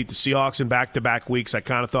and they beat the Seahawks in back-to-back weeks, I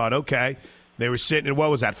kind of thought, okay, they were sitting at,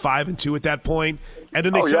 5-2 at that point, and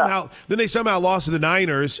then they somehow lost to the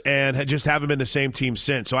Niners and just haven't been the same team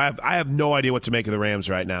since. So I have no idea what to make of the Rams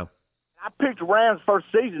right now. I picked the Rams first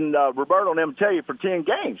season, Roberto and them tell you, for 10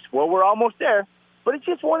 games. Well, we're almost there. But it's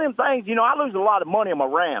just one of them things, I lose a lot of money on my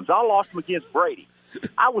Rams. I lost them against Brady.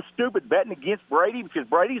 I was stupid betting against Brady because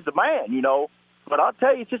Brady's the man, But I'll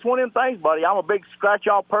tell you, it's just one of them things, buddy. I'm a big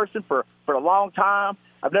scratch-off person for a long time.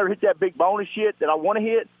 I've never hit that big bonus yet that I want to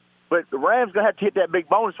hit. But the Rams going to have to hit that big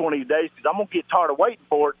bonus one of these days because I'm going to get tired of waiting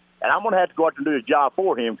for it, and I'm going to have to go out and do the job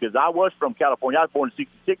for him because I was from California. I was born in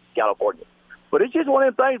 66, California. But it's just one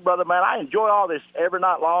of them things, brother, man. I enjoy all this every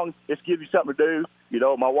night long. It gives you something to do. You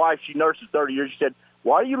know, my wife, she nurses 30 years. She said,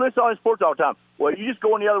 why do you listen on sports all the time? Well, you just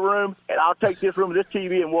go in the other room, and I'll take this room and this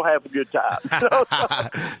TV, and we'll have a good time. So,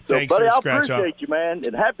 Thanks, buddy, I Scratch appreciate you, man.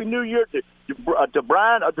 And Happy New Year to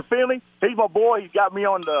Brian, to Finley. He's my boy. He's got me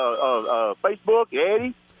on the Facebook,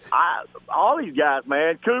 Eddie. All these guys,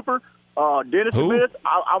 man. Cooper, Dennis Smith.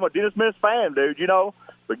 I'm a Dennis Smith fan, dude, you know.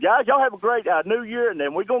 But, guys, y'all have a great New Year, and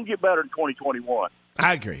then we're going to get better in 2021.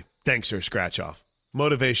 I agree. Thanks, Sir Scratch-Off.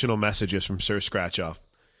 Motivational messages from Sir Scratch-Off.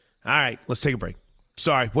 All right, let's take a break.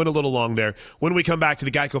 Sorry, went a little long there. When we come back to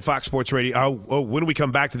the Geico Fox Sports Radio, when we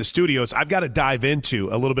come back to the studios, I've got to dive into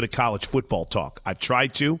a little bit of college football talk. I've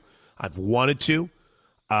tried to. I've wanted to.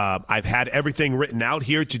 I've had everything written out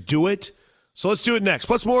here to do it. So let's do it next.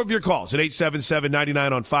 Plus more of your calls at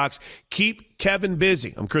 877-99 on Fox. Keep Kevin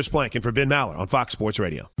busy. I'm Chris Blanken for Ben Maller on Fox Sports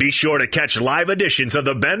Radio. Be sure to catch live editions of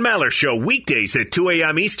the Ben Maller Show weekdays at 2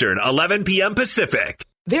 a.m. Eastern, 11 p.m. Pacific.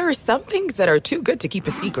 There are some things that are too good to keep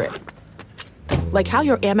a secret. Like how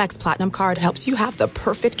your Amex Platinum card helps you have the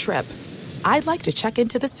perfect trip. I'd like to check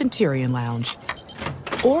into the Centurion Lounge.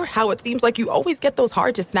 Or how it seems like you always get those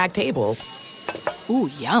hard-to-snag tables. Ooh,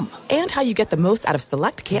 yum. And how you get the most out of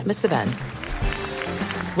select can't-miss events.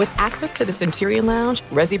 With access to the Centurion Lounge,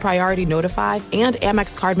 Resi Priority Notified, and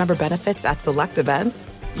Amex card member benefits at select events,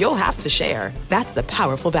 you'll have to share. That's the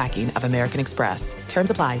powerful backing of American Express. Terms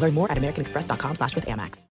apply. Learn more at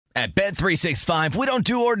americanexpress.com/withAmex. At Bet365, we don't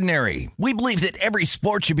do ordinary. We believe that every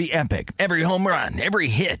sport should be epic. Every home run, every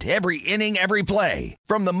hit, every inning, every play.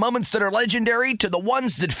 From the moments that are legendary to the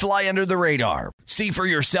ones that fly under the radar. See for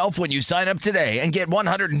yourself when you sign up today and get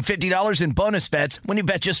 $150 in bonus bets when you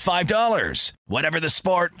bet just $5. Whatever the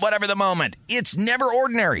sport, whatever the moment, it's never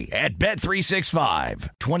ordinary at Bet365.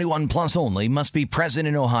 21 plus only. Must be present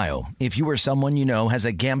in Ohio. If you or someone you know has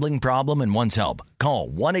a gambling problem and wants help, call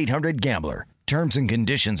 1-800-GAMBLER. Terms and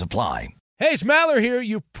conditions apply. Hey, it's Maller here.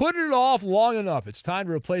 You've put it off long enough. It's time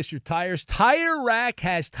to replace your tires. Tire Rack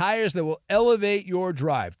has tires that will elevate your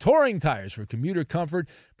drive. Touring tires for commuter comfort,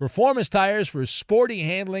 performance tires for sporty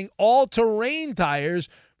handling, all-terrain tires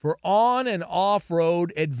for on- and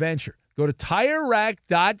off-road adventure. Go to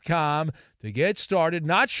TireRack.com to get started.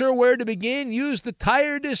 Not sure where to begin? Use the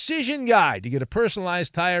Tire Decision Guide to get a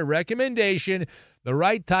personalized tire recommendation. The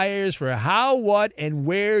right tires for how, what, and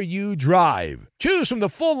where you drive. Choose from the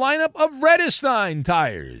full lineup of Redestein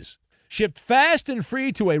tires. Shipped fast and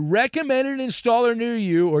free to a recommended installer near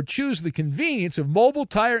you, or choose the convenience of mobile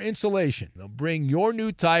tire installation. They'll bring your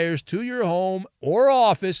new tires to your home or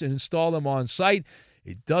office and install them on site.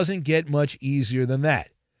 It doesn't get much easier than that.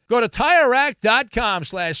 Go to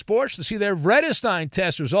TireRack.com/sports to see their Redestein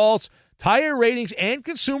test results, tire ratings, and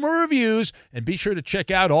consumer reviews, and be sure to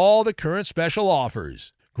check out all the current special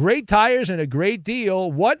offers. Great tires and a great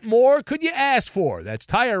deal. What more could you ask for? That's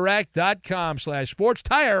TireRack.com/sports.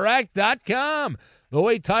 TireRack.com, the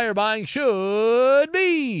way tire buying should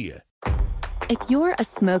be. If you're a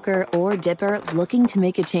smoker or dipper looking to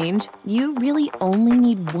make a change, you really only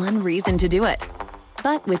need one reason to do it.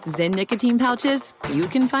 But with Zyn nicotine pouches, you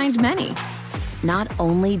can find many. Not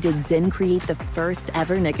only did Zyn create the first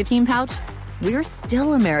ever nicotine pouch, we're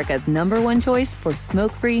still America's #1 choice for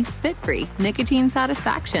smoke-free, spit-free nicotine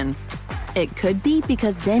satisfaction. It could be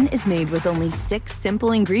because Zyn is made with only 6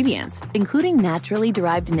 simple ingredients, including naturally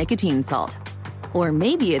derived nicotine salt. Or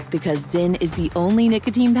maybe it's because Zyn is the only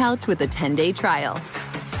nicotine pouch with a 10-day trial.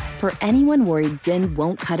 For anyone worried Zyn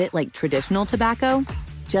won't cut it like traditional tobacco,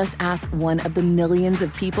 just ask one of the millions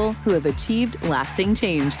of people who have achieved lasting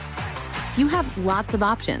change. You have lots of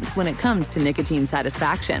options when it comes to nicotine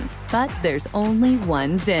satisfaction, but there's only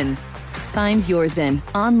one Zyn. Find your Zyn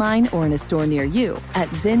online or in a store near you at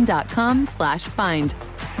zyn.com/find.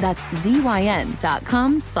 That's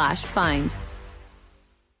ZYN.com/find.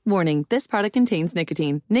 Warning, this product contains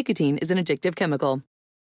nicotine. Nicotine is an addictive chemical.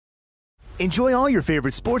 Enjoy all your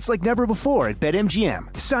favorite sports like never before at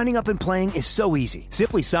BetMGM. Signing up and playing is so easy.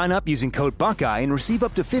 Simply sign up using code Buckeye and receive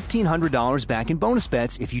up to $1,500 back in bonus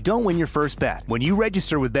bets if you don't win your first bet. When you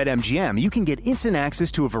register with BetMGM, you can get instant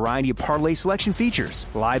access to a variety of parlay selection features,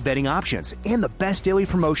 live betting options, and the best daily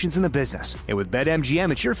promotions in the business. And with BetMGM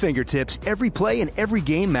at your fingertips, every play and every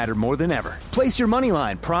game matter more than ever. Place your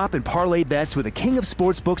moneyline, prop, and parlay bets with the king of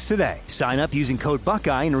sportsbooks today. Sign up using code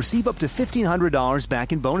Buckeye and receive up to $1,500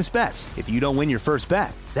 back in bonus bets if you don't win your first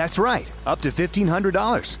bet. That's right, up to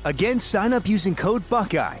 $1,500. Again, sign up using code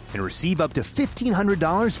Buckeye and receive up to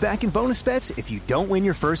 $1,500 back in bonus bets if you don't win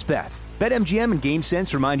your first bet. BetMGM and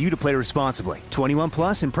GameSense remind you to play responsibly. 21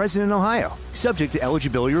 plus and present in Ohio. Subject to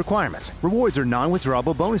eligibility requirements. Rewards are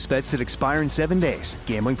non-withdrawable bonus bets that expire in 7 days.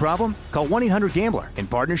 Gambling problem? Call 1-800-GAMBLER in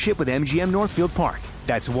partnership with MGM Northfield Park.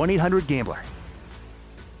 That's 1-800-GAMBLER.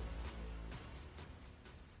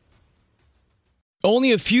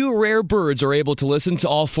 Only a few rare birds are able to listen to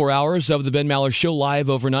all 4 hours of the Ben Maller Show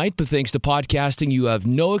live overnight, but thanks to podcasting, you have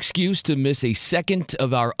no excuse to miss a second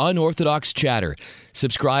of our unorthodox chatter.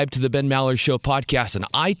 Subscribe to the Ben Maller Show podcast on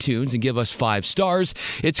iTunes and give us 5 stars.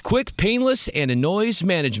 It's quick, painless, and a noise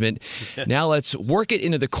management. Now let's work it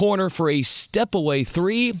into the corner for a step-away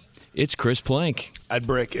 3. It's Chris Plank. I'd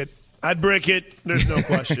brick it. There's no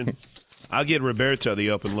question. I'll get Roberto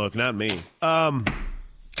the open look, not me.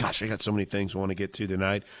 Gosh, I got so many things I want to get to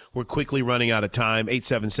tonight. We're quickly running out of time.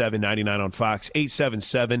 877-99 on Fox.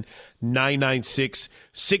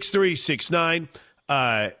 877-996-6369.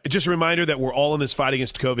 Just a reminder that we're all in this fight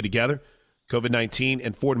against COVID together. COVID-19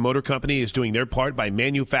 and Ford Motor Company is doing their part by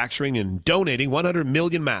manufacturing and donating 100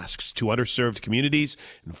 million masks to underserved communities.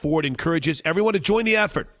 And Ford encourages everyone to join the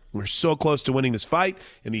effort. We're so close to winning this fight,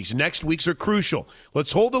 and these next weeks are crucial.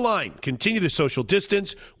 Let's hold the line, continue to social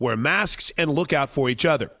distance, wear masks, and look out for each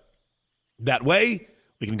other. That way,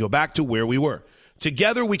 we can go back to where we were.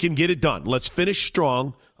 Together, we can get it done. Let's finish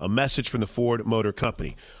strong. A message from the Ford Motor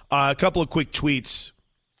Company. A couple of quick tweets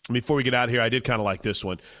before we get out of here. I did kind of like this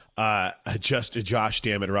one. Josh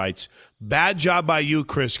Dammit writes, bad job by you,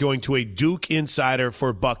 Chris, going to a Duke insider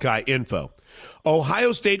for Buckeye info.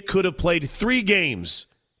 Ohio State could have played 3 games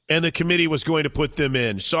and the committee was going to put them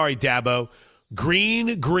in. Sorry, Dabo.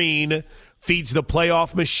 Green feeds the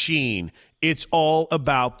playoff machine. It's all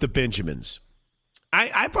about the Benjamins.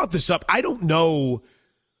 I brought this up. I don't know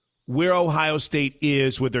where Ohio State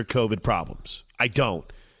is with their COVID problems. I don't.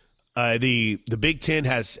 The Big Ten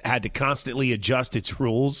has had to constantly adjust its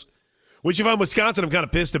rules, which if I'm Wisconsin, I'm kind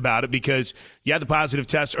of pissed about it because you had the positive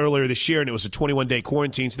test earlier this year, and it was a 21-day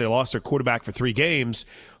quarantine, so they lost their quarterback for 3 games.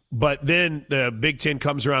 But then the Big Ten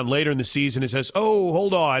comes around later in the season and says, oh,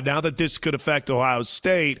 hold on, now that this could affect Ohio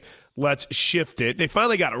State, let's shift it. They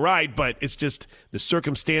finally got it right, but it's just the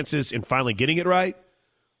circumstances in finally getting it right.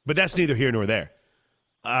 But that's neither here nor there.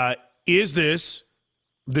 Is this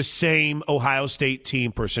the same Ohio State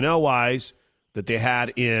team personnel-wise that they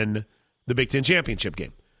had in the Big Ten championship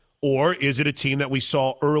game? Or is it a team that we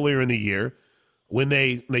saw earlier in the year when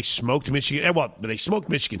they smoked Michigan? Well, they smoked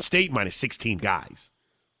Michigan State minus 16 guys.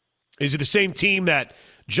 Is it the same team that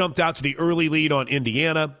jumped out to the early lead on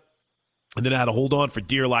Indiana and then had to hold on for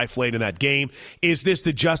dear life late in that game? Is this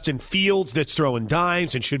the Justin Fields that's throwing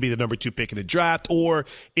dimes and should be the number 2 pick in the draft? Or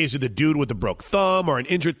is it the dude with a broke thumb or an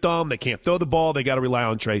injured thumb that can't throw the ball? They got to rely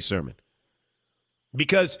on Trey Sermon.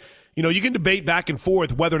 Because, you can debate back and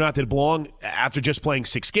forth whether or not they belong after just playing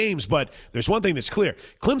 6 games, but there's one thing that's clear.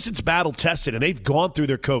 Clemson's battle-tested, and they've gone through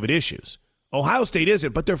their COVID issues. Ohio State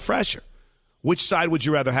isn't, but they're fresher. Which side would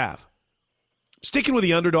you rather have? Sticking with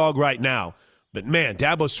the underdog right now, but man,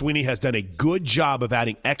 Dabo Swinney has done a good job of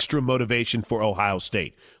adding extra motivation for Ohio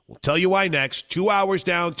State. We'll tell you why next. 2 hours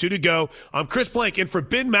down, 2 to go. I'm Chris Plank, and for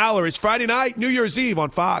Ben Maller, it's Friday night, New Year's Eve on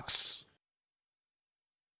Fox.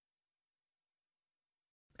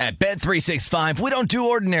 At Bet365, we don't do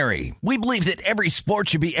ordinary. We believe that every sport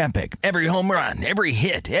should be epic. Every home run, every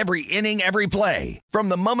hit, every inning, every play. From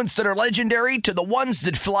the moments that are legendary to the ones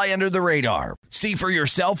that fly under the radar. See for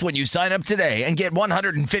yourself when you sign up today and get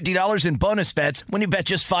 $150 in bonus bets when you bet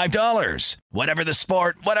just $5. Whatever the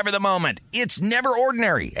sport, whatever the moment, it's never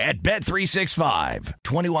ordinary at Bet365.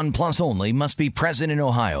 21 plus only. Must be present in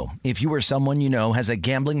Ohio. If you or someone you know has a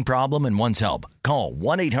gambling problem and wants help, call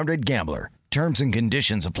 1-800-GAMBLER. Terms and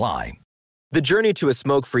conditions apply. The journey to a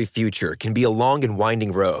smoke-free future can be a long and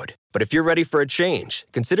winding road. But if you're ready for a change,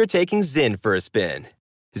 consider taking Zyn for a spin.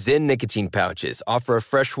 Zyn nicotine pouches offer a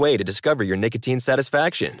fresh way to discover your nicotine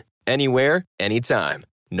satisfaction. Anywhere, anytime.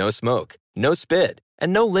 No smoke, no spit,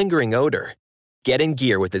 and no lingering odor. Get in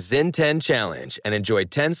gear with the Zyn 10 Challenge and enjoy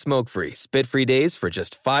 10 smoke-free, spit-free days for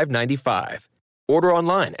just $5.95. Order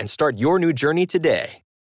online and start your new journey today.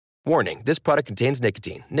 Warning, this product contains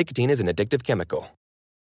nicotine. Nicotine is an addictive chemical.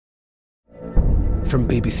 From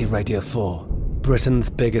BBC Radio 4,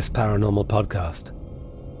 Britain's biggest paranormal podcast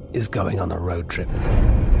is going on a road trip.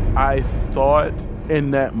 I thought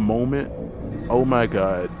in that moment, oh my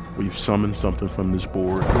God, we've summoned something from this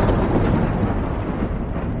board.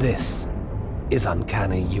 This is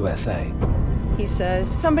Uncanny USA. He says,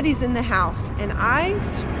 somebody's in the house, and I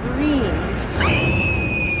screamed.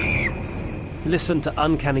 Listen to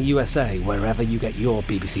Uncanny USA wherever you get your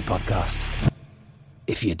BBC podcasts,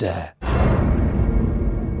 if you dare.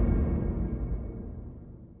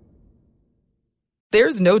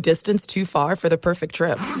 There's no distance too far for the perfect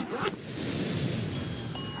trip.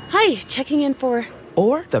 Hi, checking in for...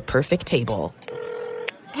 Or the perfect table.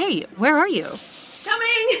 Hey, where are you?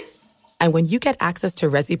 Coming! And when you get access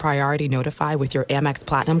to Resi Priority Notify with your Amex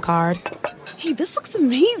Platinum card... Hey, this looks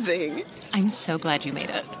amazing! I'm so glad you made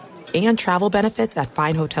it. And travel benefits at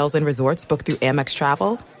fine hotels and resorts booked through Amex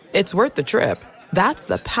Travel. It's worth the trip. That's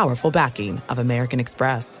the powerful backing of American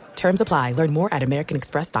Express. Terms apply. Learn more at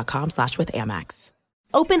americanexpress.com/withAmex.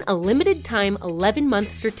 Open a limited-time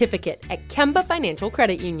 11-month certificate at Kemba Financial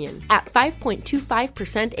Credit Union. At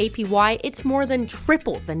 5.25% APY, it's more than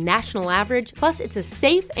triple the national average, plus it's a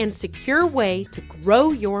safe and secure way to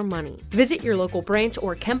grow your money. Visit your local branch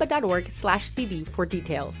or kemba.org/CD for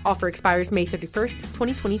details. Offer expires May 31st,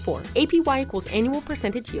 2024. APY equals annual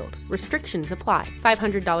percentage yield. Restrictions apply.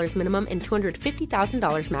 $500 minimum and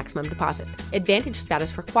 $250,000 maximum deposit. Advantage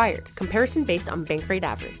status required. Comparison based on bank rate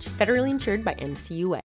average. Federally insured by NCUA.